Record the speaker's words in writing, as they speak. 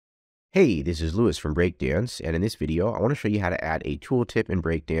Hey, this is Lewis from Breakdance, and in this video, I want to show you how to add a tooltip in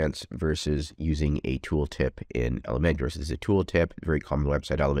Breakdance versus using a tooltip in Elementor. So this is a tooltip, very common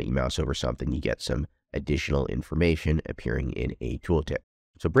website element. You mouse over something, you get some additional information appearing in a tooltip.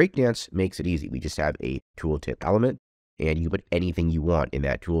 So Breakdance makes it easy. We just have a tooltip element, and you can put anything you want in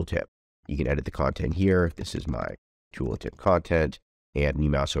that tooltip. You can edit the content here. This is my tooltip content, and when you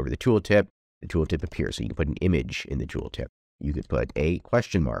mouse over the tooltip appears. So you can put an image in the tooltip. You could put a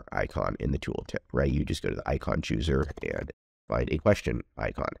question mark icon in the tooltip, right? You just go to the icon chooser and find a question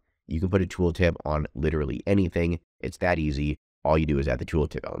icon. You can put a tooltip on literally anything. It's that easy. All you do is add the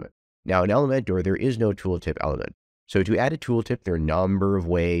tooltip element. Now in Elementor, there is no tooltip element. So to add a tooltip, there are a number of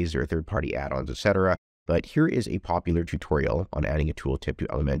ways. There are third-party add-ons, etc. But here is a popular tutorial on adding a tooltip to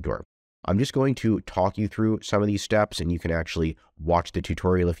Elementor. I'm just going to talk you through some of these steps, and you can actually watch the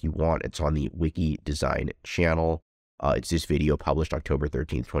tutorial if you want. It's on the Wiki Design channel. It's this video published October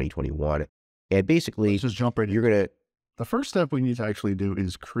 13th, 2021. And basically, let's just jump right in. You're going to... The first step we need to actually do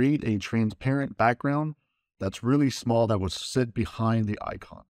is create a transparent background that's really small that would sit behind the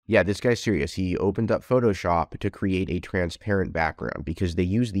icon. Yeah, this guy's serious. He opened up Photoshop to create a transparent background because they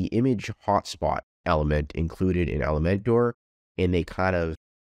use the image hotspot element included in Elementor, and they kind of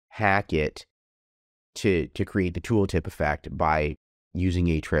hack it to create the tooltip effect by using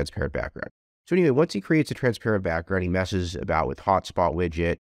a transparent background. So anyway, once he creates a transparent background, he messes about with hotspot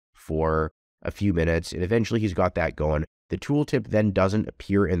widget for a few minutes, and eventually he's got that going. The tooltip then doesn't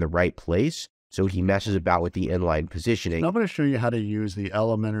appear in the right place, so he messes about with the inline positioning. Now I'm going to show you how to use the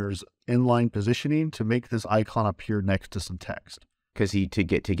Elementor's inline positioning to make this icon appear next to some text. Because to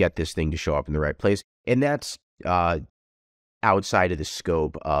get this thing to show up in the right place, and that's outside of the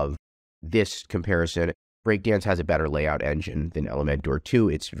scope of this comparison. Breakdance has a better layout engine than Elementor 2.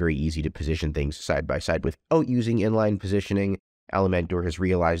 It's very easy to position things side by side without using inline positioning. Elementor has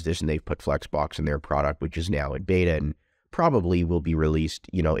realized this, and they've put Flexbox in their product, which is now in beta and probably will be released,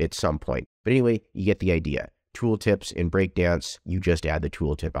 at some point. But anyway, you get the idea. Tooltips in Breakdance, you just add the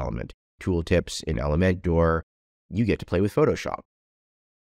tooltip element. Tooltips in Elementor, you get to play with Photoshop.